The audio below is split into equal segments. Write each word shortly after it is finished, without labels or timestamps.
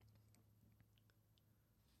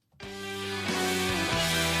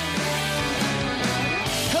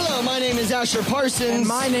is Asher Parsons. And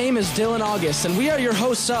my name is Dylan August, and we are your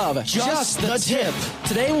hosts of Just the Tip.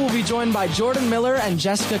 Today we'll be joined by Jordan Miller and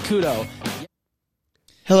Jessica Kudo.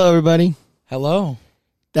 Hello, everybody. Hello.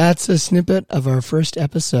 That's a snippet of our first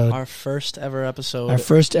episode. Our first ever episode. Our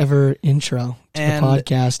first ever intro to And the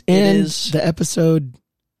podcast. it And is the episode,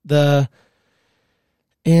 title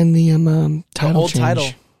old change. title,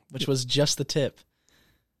 which was Just the Tip.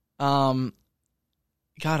 God,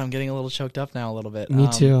 I'm getting a little choked up now a little bit. Me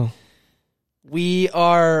too. We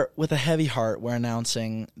are, with a heavy heart, we're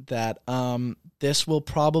announcing that this will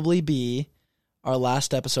probably be our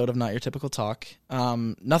last episode of Not Your Typical Talk.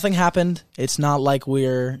 Nothing happened. It's not like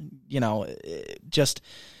we're, just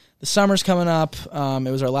the summer's coming up.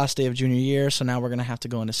 It was our last day of junior year, so now we're going to have to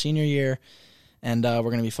go into senior year, and we're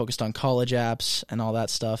going to be focused on college apps and all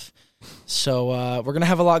that stuff. So we're going to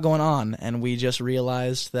have a lot going on, and we just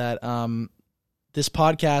realized that this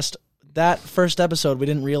podcast, that first episode, we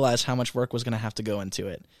didn't realize how much work was going to have to go into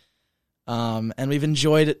it. And we've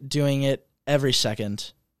enjoyed doing it every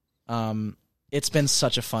second. It's been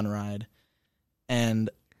such a fun ride. And,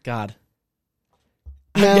 God,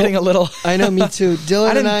 I'm getting a little... I know, me too. Dylan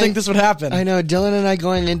I didn't think this would happen. I know, Dylan and I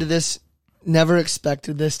going into this, never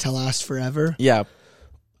expected this to last forever. Yeah.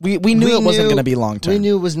 We knew it wasn't going to be long-term. We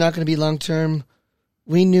knew it was not going to be long-term.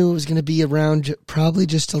 We knew it was going to be around probably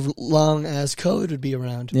just as long as COVID would be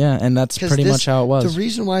around. Yeah, and that's pretty much how it was. The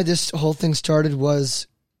reason why this whole thing started was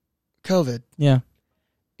COVID. Yeah.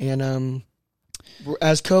 And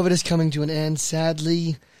as COVID is coming to an end,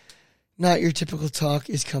 sadly, Not Your Typical Talk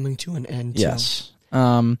is coming to an end too. Yes.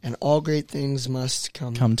 And all great things must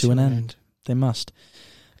come to an end. They must.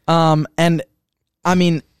 And I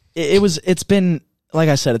mean, it's been, like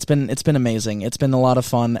I said, it's been amazing. It's been a lot of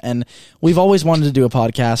fun, and we've always wanted to do a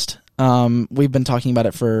podcast. We've been talking about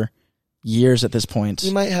it for years at this point.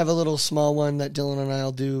 We might have a little small one that Dylan and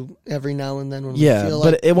I'll do every now and then when we feel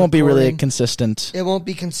like but it won't be really recording. consistent. It won't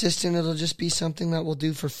be consistent. It'll just be something that we'll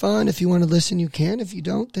do for fun. If you want to listen, you can. If you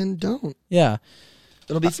don't, then don't. Yeah.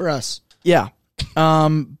 It'll be for us. Yeah.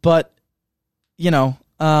 But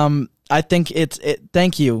I think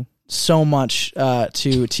thank you so much to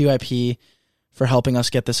TYP for helping us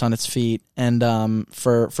get this on its feet, and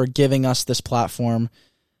for giving us this platform.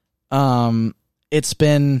 I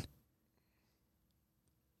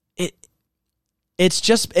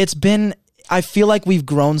feel like we've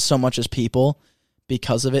grown so much as people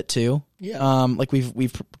because of it too. Yeah. Like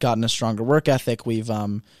we've gotten a stronger work ethic. We've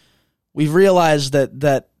realized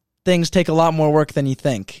that things take a lot more work than you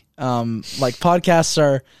think. Like podcasts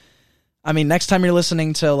are, I mean, next time you're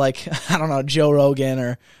listening to, like, I don't know, Joe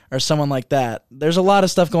Rogan or someone like that, there's a lot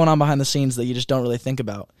of stuff going on behind the scenes that you just don't really think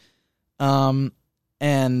about.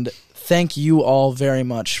 And thank you all very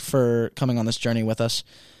much for coming on this journey with us.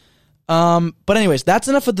 But anyways, that's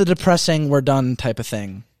enough of the depressing, we're done type of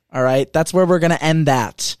thing. All right. That's where we're going to end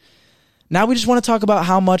that. Now we just want to talk about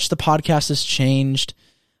how much the podcast has changed,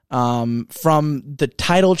 from the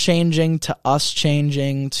title changing to us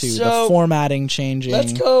changing to the formatting changing.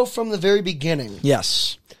 Let's go from the very beginning.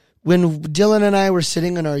 Yes. When Dylan and I were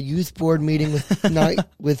sitting in our youth board meeting with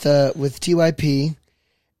TYP,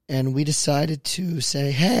 and we decided to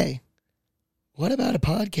say, hey, what about a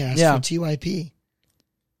podcast for TYP?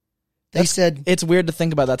 They said... It's weird to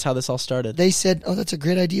think about that's how this all started. They said, oh, that's a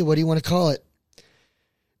great idea. What do you want to call it?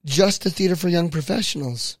 Just the Theater for Young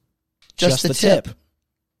Professionals. Just the Tip.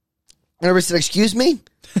 And everybody said, excuse me?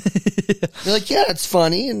 They're like, yeah, it's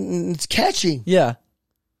funny and it's catchy. Yeah.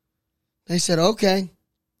 They said, okay.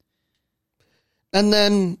 And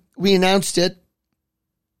then we announced it.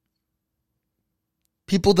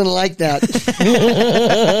 People didn't like that.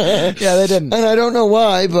 Yeah, they didn't. And I don't know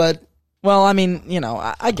why, but... Well, I mean,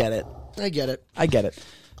 I get it. I get it.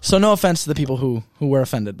 So no offense to the people who were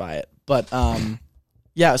offended by it. But,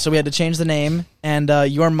 yeah, so we had to change the name, and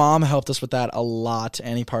your mom helped us with that a lot,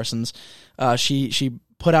 Annie Parsons. She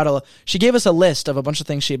put out she gave us a list of a bunch of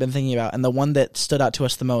things she had been thinking about, and the one that stood out to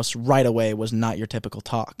us the most right away was Not Your Typical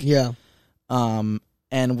Talk. Yeah. And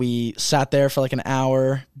we sat there for like an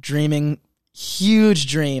hour dreaming huge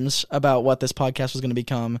dreams about what this podcast was going to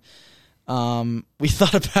become. We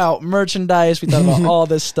thought about merchandise. We thought about all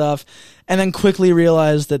this stuff, and then quickly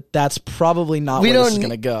realized that that's probably not where this is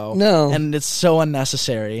going to go. No. And it's so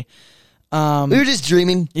unnecessary. We were just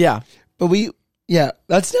dreaming. Yeah. But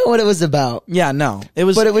that's not what it was about. Yeah, no. It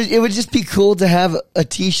would just be cool to have a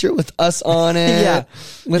t-shirt with us on it. Yeah.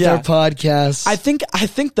 With our podcast. I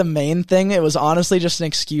think the main thing, it was honestly just an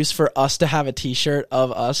excuse for us to have a t-shirt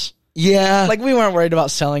of us. Yeah. Like, we weren't worried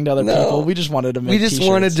about selling to other No. people. We just wanted to make t-shirts.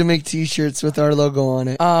 wanted to make t-shirts with our logo on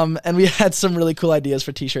it. And we had some really cool ideas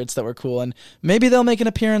for t-shirts that were cool, and maybe they'll make an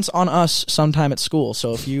appearance on us sometime at school.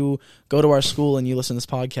 So if you go to our school and you listen to this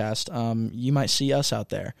podcast, you might see us out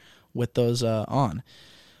there with those on.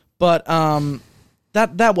 But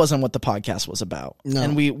that wasn't what the podcast was about. No,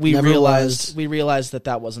 and we never realized was.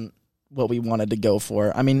 that wasn't what we wanted to go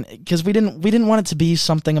for. I mean, because we didn't want it to be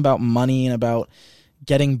something about money and about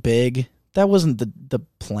getting big. That wasn't the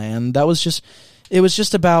plan. It was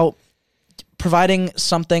just about providing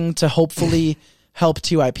something to hopefully help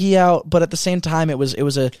TYP out, but at the same time it was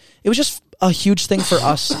just a huge thing for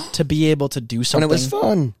us to be able to do something. And it was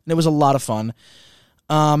fun. And it was a lot of fun.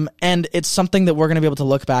 And it's something that we're going to be able to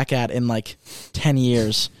look back at in like 10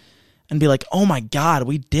 years and be like, "Oh my God,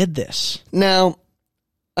 we did this." Now,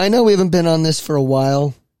 I know we haven't been on this for a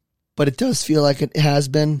while, but it does feel like it has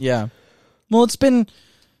been. Yeah. Well, it's been,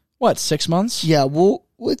 what, 6 months? Yeah, well,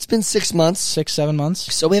 it's been 6 months. 6-7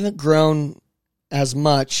 months? So we haven't grown as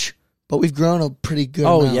much, but we've grown a pretty good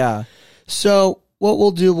Oh, amount. yeah. So what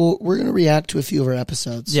we'll do, we're going to react to a few of our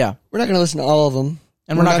episodes. Yeah. We're not going to listen to all of them.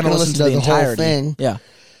 And we're not going to listen to the whole entirety. thing. Yeah.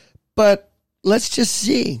 But let's just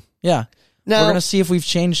see. Yeah. Now, we're going to see if we've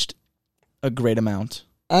changed a great amount.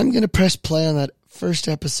 I'm going to press play on that first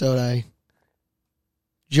episode I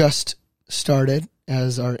just started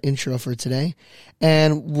as our intro for today.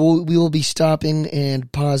 And we will be stopping and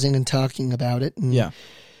pausing and talking about it. And Yeah.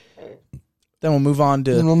 Then we'll move on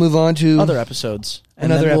then to we'll move on to other episodes.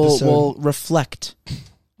 And Another then episode. we'll reflect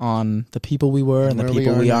on the people we were and the where we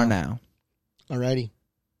people we are are now. Alrighty.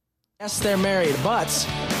 Yes, they're married, but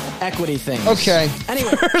equity things. Okay.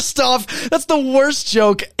 Anyway, first off, that's the worst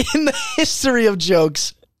joke in the history of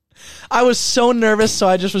jokes. I was so nervous, so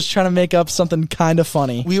I just was trying to make up something kind of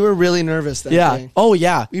funny. We were really nervous that day. Oh,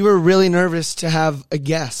 yeah. We were really nervous to have a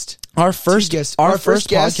guest. Our first guest. our first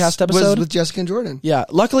guest podcast episode was with Jessica and Jordan. Yeah,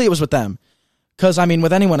 luckily it was with them. Because, I mean,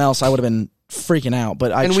 with anyone else, I would have been freaking out.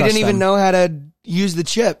 But I And we trust didn't even them. know how to use the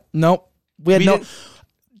chip. Nope. We had We no... didn't-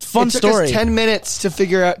 Fun it took story. us 10 minutes to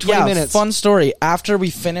figure out 20 minutes. Fun story. After we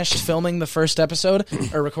finished filming the first episode,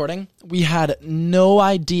 or recording, we had no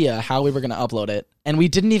idea how we were going to upload it. And we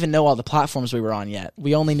didn't even know all the platforms we were on yet.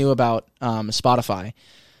 We only knew about Spotify.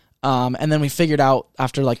 And then we figured out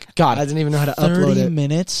after, like, God, I didn't even know how to 30 upload it.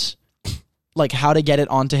 minutes, like, how to get it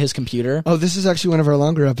onto his computer. Oh, this is actually one of our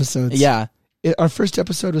longer episodes. Yeah. Our first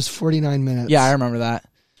episode was 49 minutes. Yeah, I remember that.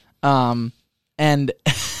 And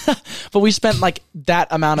but we spent like that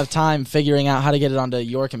amount of time figuring out how to get it onto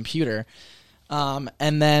your computer.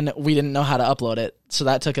 And then we didn't know how to upload it. So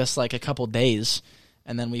that took us like a couple days.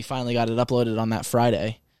 And then we finally got it uploaded on that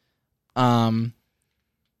Friday. And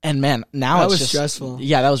man, now That it's was just stressful.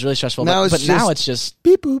 Yeah, that was really stressful. Now but it's now just- it's just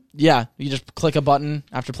Beep boop. yeah, you just click a button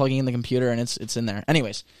after plugging in the computer and it's in there.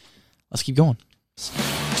 Anyways, let's keep going.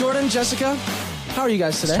 Jordan, Jessica, how are you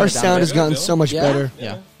guys today? Our sound has gotten so much Yeah? better.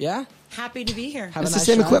 Yeah. Yeah? Happy to be here. Have a It's the nice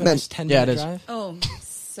same drive, equipment. a nice 10-minute Yeah, it is. drive. Oh,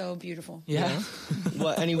 so beautiful. Yeah.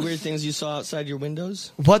 What? Any weird things you saw outside your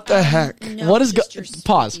windows? What the heck? No, What is just go- your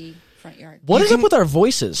pause. spooky front yard. What You is up can- with our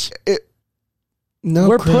voices? No,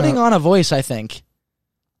 We're crap. putting on a voice, I think.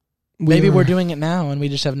 We Maybe were- we're doing it now and we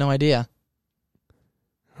just have no idea.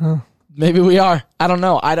 Huh. Maybe we are. I don't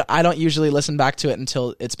know. I don't usually listen back to it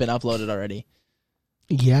until it's been uploaded already.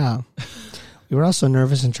 Yeah. We were also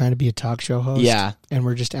nervous and trying to be a talk show host. Yeah. And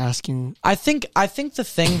we're just asking. I think the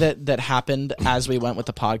thing that happened as we went with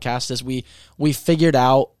the podcast is we figured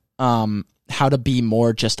out how to be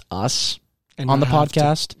more just us and on the not have to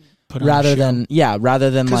podcast put on a rather show. than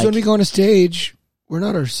Because like when we go on a stage, we're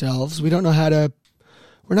not ourselves. We don't know how to.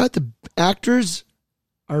 We're not the actors.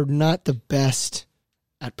 Are not the best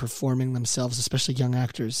at performing themselves, especially young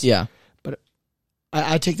actors. yeah.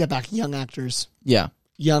 I take that back. Young actors, Yeah.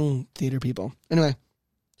 young theater people. Anyway,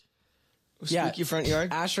 Yeah. Spooky front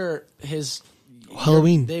yard? Asher his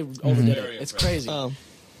Halloween. they overdid it. It's crazy. Oh,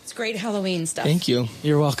 It's great Halloween stuff. thank you.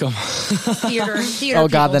 You're welcome. Theater Oh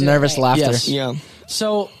God, people the do it nervous right. laughter. Yes. Yeah.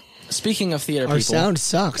 So, speaking of theater Our people, sound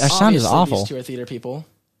sucks. our sound is Obviously, awful. These two are theater people,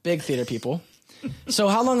 big theater people. So,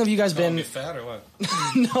 how long have you guys been? Fat or what?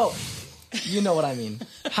 No, you know what I mean.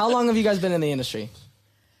 How long have you guys been in the industry?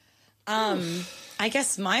 I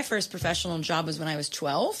guess my first professional job was when I was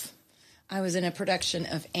 12. I was in a production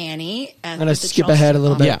of Annie at gonna the skip Charleston ahead a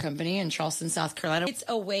little Opera bit. Yeah. Company in Charleston, South Carolina. It's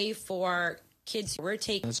a way for kids. We're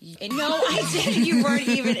taking. No, I didn't. You weren't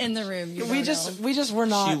even in the room. You We don't know. just were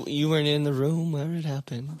not. You weren't in the room where it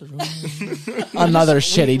happened. The room. Another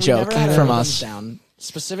shitty joke Never had our from rhythms us. down.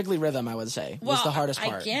 Specifically, rhythm. I would say was Well, the hardest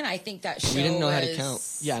part. Again, I think that show didn't know how to was- count.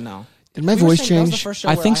 Yeah, no. Did my We were voice saying that was the change? first show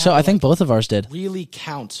I where think so. had I to, think both of ours did. really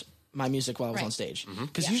count my music while I was Right. on stage.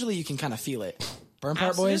 Because Yeah. usually you can kind of feel it. Burn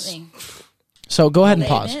Part Boys. Absolutely. So go ahead and Les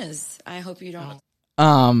pause. Mis. I hope you don't.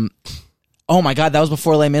 Oh my God, that was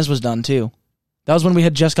before Les Mis was done too. That was when we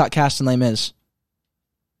had just got cast in Les Mis.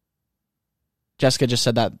 Jessica just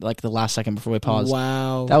said that like the last second before we paused.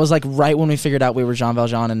 Wow. That was like right when we figured out we were Jean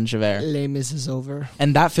Valjean and Javert. Les Mis is over.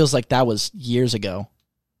 And that feels like that was years ago.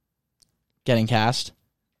 Getting cast.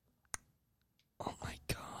 Oh my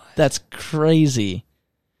God. That's crazy.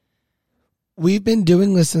 We've been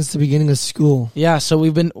doing this since the beginning of school. Yeah, so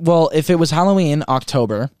we've been, well, if it was Halloween,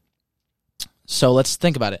 October, so let's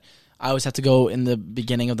think about it. I always have to go in the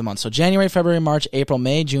beginning of the month. So January, February, March, April,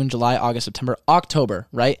 May, June, July, August, September, October,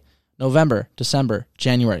 right? November, December,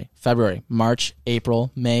 January, February, March,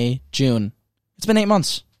 April, May, June. It's been 8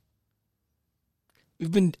 months.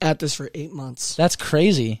 We've been at this for 8 months. That's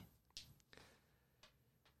crazy.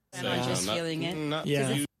 And I'm just feeling it.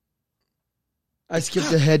 Yeah. I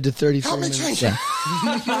skipped ahead to 33 minutes. Yeah.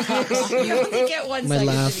 You only get 1 My second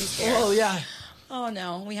laugh. to be scared. Oh, yeah. Oh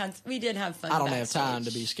no, we did have fun. I don't have time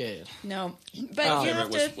backstage. to be scared. No, but My you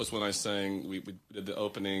have favorite to. was when I sang. We did the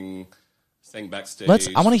opening, sang backstage.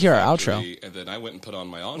 I wanna hear our factory, and then I went and put on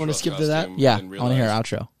my own. Wanna skip to that? Yeah, I want to hear our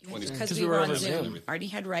outro. Because we were on Zoom. Already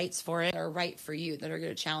had rights for it, or right for you that are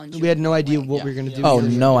going to challenge you. We had no idea Right. what we were going to do. Oh,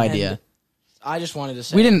 no idea. I just wanted to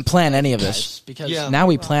say. We didn't plan any of this. Because Yeah. Now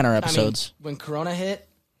we plan our I mean, episodes. when Corona hit,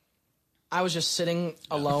 I was just sitting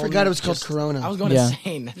alone. I forgot it was called Corona. I was going Yeah.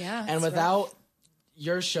 insane. Yeah, and that's without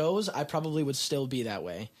your shows, I probably would still be that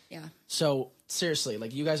way. Yeah. So seriously,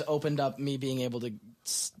 like you guys opened up me being able to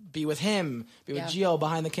be with him, be with Yeah. Gio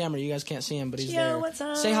behind the camera. You guys can't see him, but he's Gio, there. what's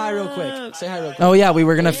up? Say hi real quick. Say hi real quick. Oh, yeah, we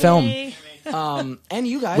were going to film. And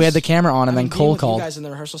you guys. We had the camera on, and then being Cole with called. You guys in the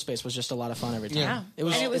rehearsal space was just a lot of fun every time. Yeah. It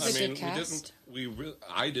was. And it was I a mean, good cast.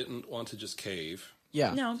 I didn't want to just cave.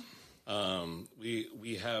 Yeah. No.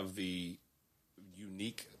 We have the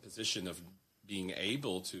unique position of being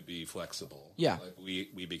able to be flexible. Yeah. Like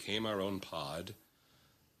we became our own pod,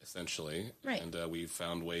 essentially, Right. and we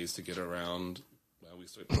found ways to get around. Well, we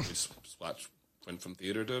went from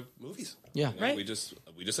theater to movies. Yeah. You know, Right. We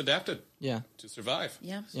just adapted. Yeah. To survive.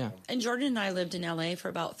 Yeah. Yeah. And Jordan and I lived in LA for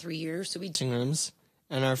about 3 years, so we. rooms,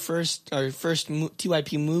 and our first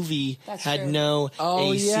TYP movie That's had true. no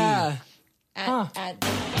Oh AC. yeah. At All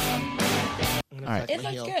right. it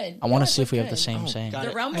looked good. I want Yeah, to it see if we have looked the good. same saying. got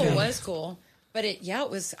The it. Rumble was cool, but it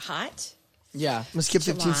was hot. Yeah. I'm going to skip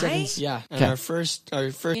 15 July? seconds. Yeah. And our first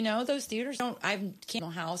You know, those theaters don't. I've came to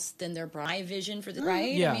a house, then they're my vision for the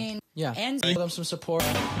right. Yeah. I mean, Yeah. and Give them some support,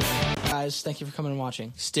 guys. Thank you for coming and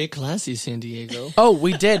watching. stay classy, San Diego. Oh,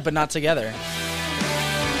 we did, but not together.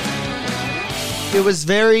 It was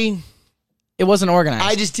very. It wasn't organized.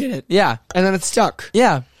 I just did it. Yeah. And then it stuck.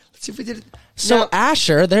 Yeah. Let's see if we did it. So Now-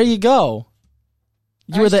 Asher, there you go.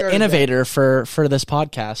 You I were the started innovator for this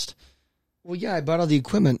podcast. Well, yeah, I bought all the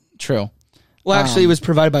equipment. True. Well, actually, it was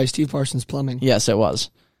provided by Steve Parsons Plumbing. Yes, it was.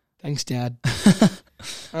 Thanks, Dad.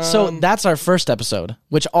 So that's our first episode,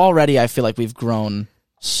 which already I feel like we've grown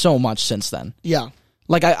so much since then. Yeah.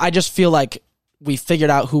 Like I just feel like we figured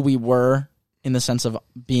out who we were in the sense of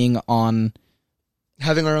being on.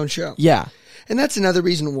 Having our own show. Yeah. And that's another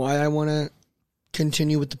reason why I want to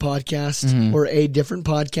continue with the podcast or a different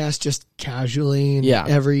podcast just casually and Yeah.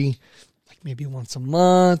 every like maybe once a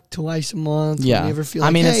month, twice a month. Yeah. When you ever feel like,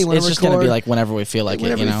 I mean, hey, it's just going to be like whenever we feel like it,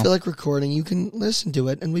 whenever you you know? feel like recording, you can listen to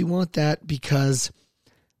it. And we want that because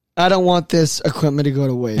I don't want this equipment to go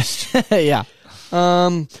to waste. Yeah.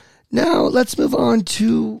 Now let's move on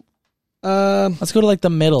to Let's go to like the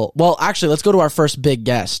middle. Well, actually, let's go to our first big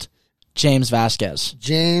guest, James Vasquez.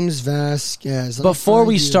 James Vasquez. Let me Before find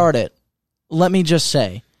we you. start it, let me just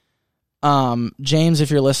say, James,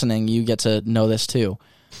 if you're listening, you get to know this too.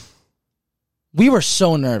 We were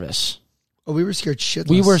so nervous. Oh, we were scared shitless.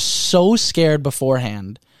 We were so scared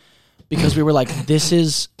beforehand because we were like, this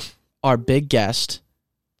is our big guest.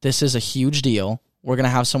 This is a huge deal. We're going to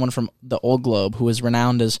have someone from the Old Globe who is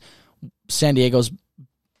renowned as San Diego's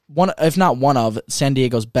one, if not one of San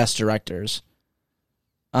Diego's best directors.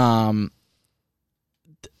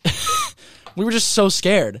 We were just so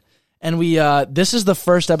scared. And we this is the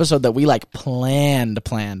first episode that we like planned.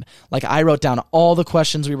 Like I wrote down all the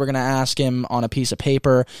questions we were going to ask him on a piece of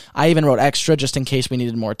paper. I even wrote extra just in case we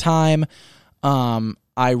needed more time.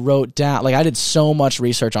 I wrote down, like I did so much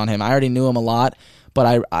research on him. I already knew him a lot,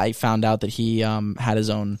 but I found out that he had his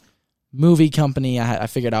own movie company. I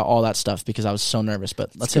figured out all that stuff because I was so nervous. But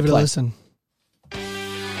let's give hit it a play. listen.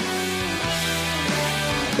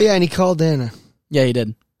 But yeah, and he called in. Yeah, he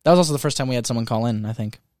did. That was also the first time we had someone call in, I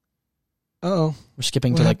think. Oh, We're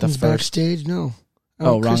skipping what to like the happens first. backstage? No.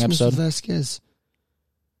 Oh, wrong Christmas episode. with Vasquez.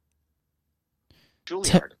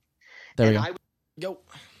 Juilliard. There we And go. Go.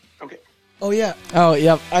 Okay. Oh, yeah. Oh,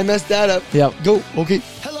 yep. I messed that up. Yep. Go. Okay.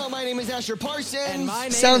 Hello, my name is Asher Parsons. And my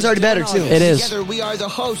name Sounds is already better, Dylan too. August. It is. Together we are the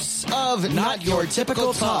hosts of Not Your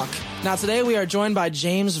Typical Talk. Now, today we are joined by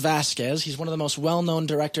James Vasquez. He's one of the most well-known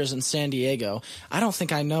directors in San Diego. I don't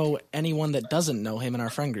think I know anyone that doesn't know him in our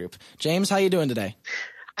friend group. James, how you doing today?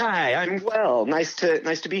 Hi, I'm well. Nice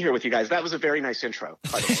to be here with you guys. That was a very nice intro.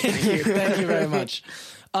 Thank you. Thank you very much.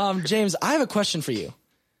 James, I have a question for you.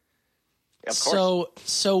 Of course.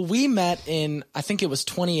 So we met in, I think it was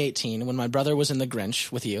 2018 when my brother was in The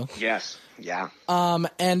Grinch with you. Yes. Yeah.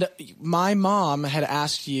 And my mom had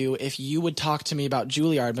asked you if you would talk to me about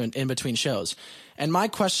Juilliard in between shows. And my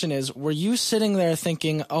question is, were you sitting there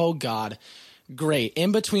thinking, oh God, great,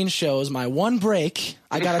 in between shows, my one break,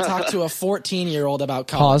 I got to talk to a 14-year-old about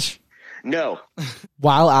college. Pause. No.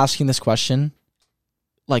 While asking this question,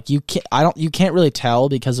 like you can't really tell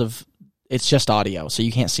because of it's just audio, so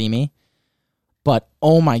you can't see me. But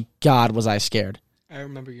oh my God, was I scared. I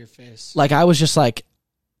remember your face. Like I was just like,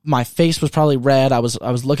 my face was probably red. I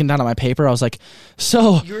was looking down at my paper. I was like,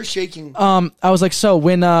 so You were shaking. I was like, so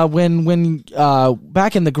when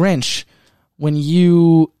back in The Grinch, when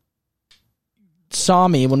you saw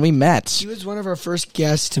me, when we met, He was one of our first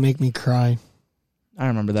guests to make me cry. I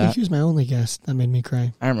remember I think that. he was my only guest that made me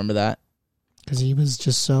cry. I remember that. Because he was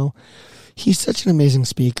just so... He's such an amazing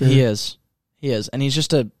speaker. He is. And he's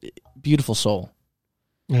just a beautiful soul.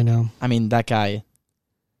 I know. I mean, that guy,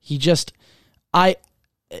 it's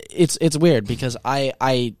weird because I've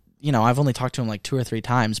only talked to him like 2 or 3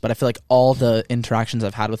 times, but I feel like all the interactions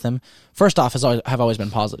I've had with him, first off, have always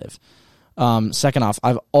been positive. Second off,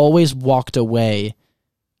 I've always walked away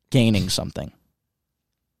gaining something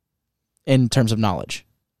in terms of knowledge.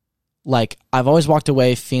 Like, I've always walked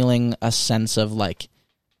away feeling a sense of like,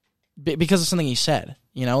 because of something he said,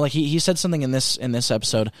 like he said something in this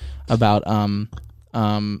episode about,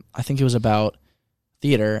 I think it was about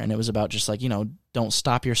theater, and it was about just like, don't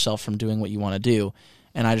stop yourself from doing what you want to do.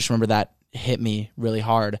 And I just remember that hit me really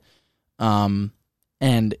hard. And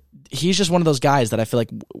he's just one of those guys that I feel like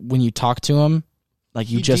when you talk to him, like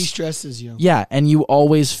he de-stresses you. Yeah, and you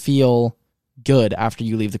always feel good after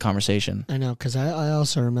you leave the conversation. I know, because I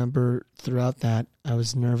also remember throughout that I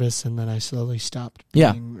was nervous, and then I slowly stopped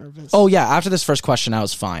being nervous. Oh, yeah, after this first question, I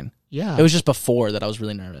was fine. Yeah. It was just before that I was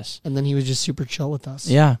really nervous. And then he was just super chill with us.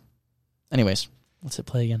 Yeah. Anyways, let's hit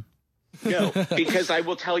play again. No, because I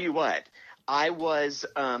will tell you what. I was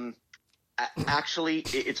actually,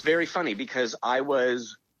 it's very funny because I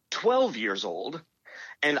was 12 years old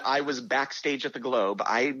and I was backstage at the Globe.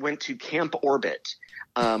 I went to Camp Orbit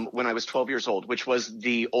when I was 12 years old, which was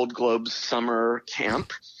the old Globe's summer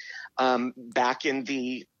camp back in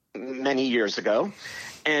the many years ago.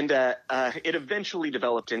 And it eventually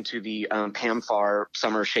developed into the Pam Farr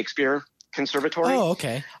Summer Shakespeare Conservatory. Oh,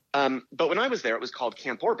 okay. But when I was there, it was called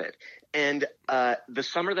Camp Orbit. And the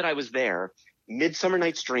summer that I was there, Midsummer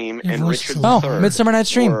Night's Dream and Richard III Midsummer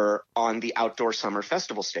Night's Dream were on the Outdoor Summer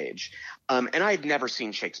Festival stage. And I had never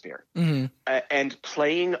seen Shakespeare. Mm-hmm. And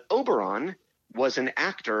playing Oberon was an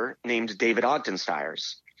actor named David Ogden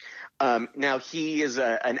Stiers. Now, he is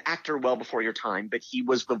an actor well before your time, but he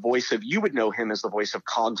was the voice of – you would know him as the voice of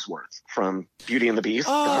Cogsworth from Beauty and the Beast.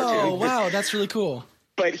 Oh, the cartoon. wow, that's really cool.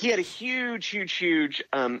 But he had a huge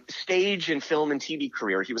stage and film and TV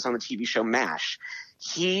career. He was on the TV show MASH.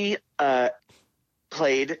 He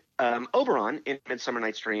played Oberon in Midsummer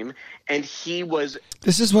Night's Dream, and he was...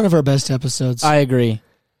 This is one of our best episodes. I agree.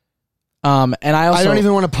 And I don't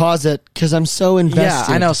even want to pause it because I'm so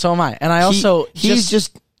invested. Yeah, I know, so am I. And I also...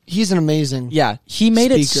 He's an amazing Yeah, he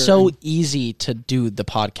made it speaker. so easy to do the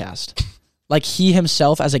podcast. Like, he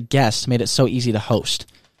himself as a guest made it so easy to host.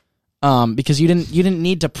 Because you didn't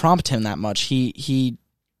need to prompt him that much. He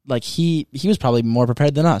was probably more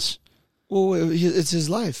prepared than us. Well, it's his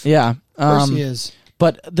life. Yeah. Of course he is.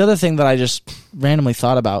 But the other thing that I just randomly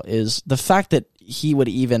thought about is the fact that he would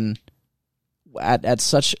even, at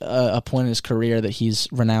such a point in his career that he's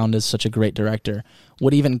renowned as such a great director,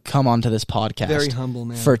 would even come onto this podcast. Very humble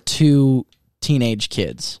man. For 2 teenage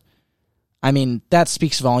kids. I mean, that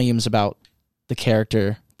speaks volumes about the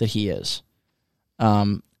character that he is.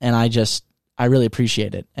 And I really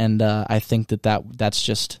appreciate it. And I think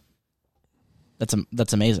that's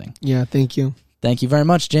amazing. Yeah, thank you. Thank you very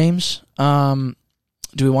much, James.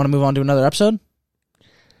 Do we want to move on to another episode?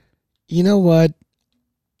 You know what?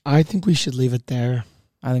 I think we should leave it there.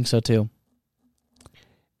 I think so too.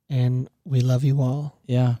 And we love you all.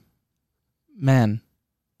 Yeah. Man.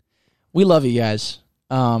 We love you guys.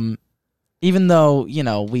 Even though,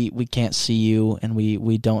 we can't see you and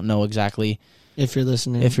we don't know exactly If you're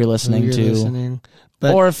listening. If you're listening Who to. you're listening.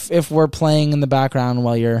 But Or if we're playing in the background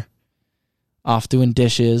while you're off doing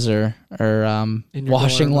dishes or In your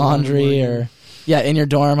washing dorm, laundry Alana or Morgan. in your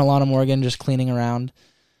dorm, Alana Morgan, just cleaning around.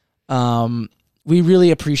 We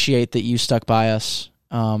really appreciate that you stuck by us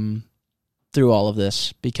through all of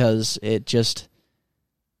this, because it just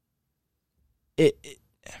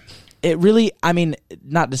it really, I mean,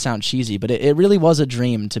 not to sound cheesy, but it really was a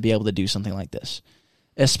dream to be able to do something like this,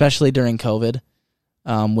 especially during COVID,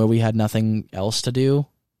 where we had nothing else to do.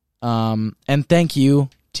 And thank you,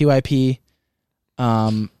 TYP,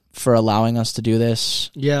 for allowing us to do this.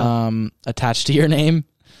 Yeah. Attached to your name.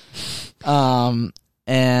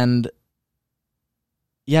 And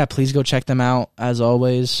yeah, please go check them out as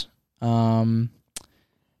always. And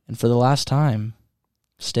for the last time,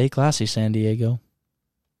 stay classy, San Diego.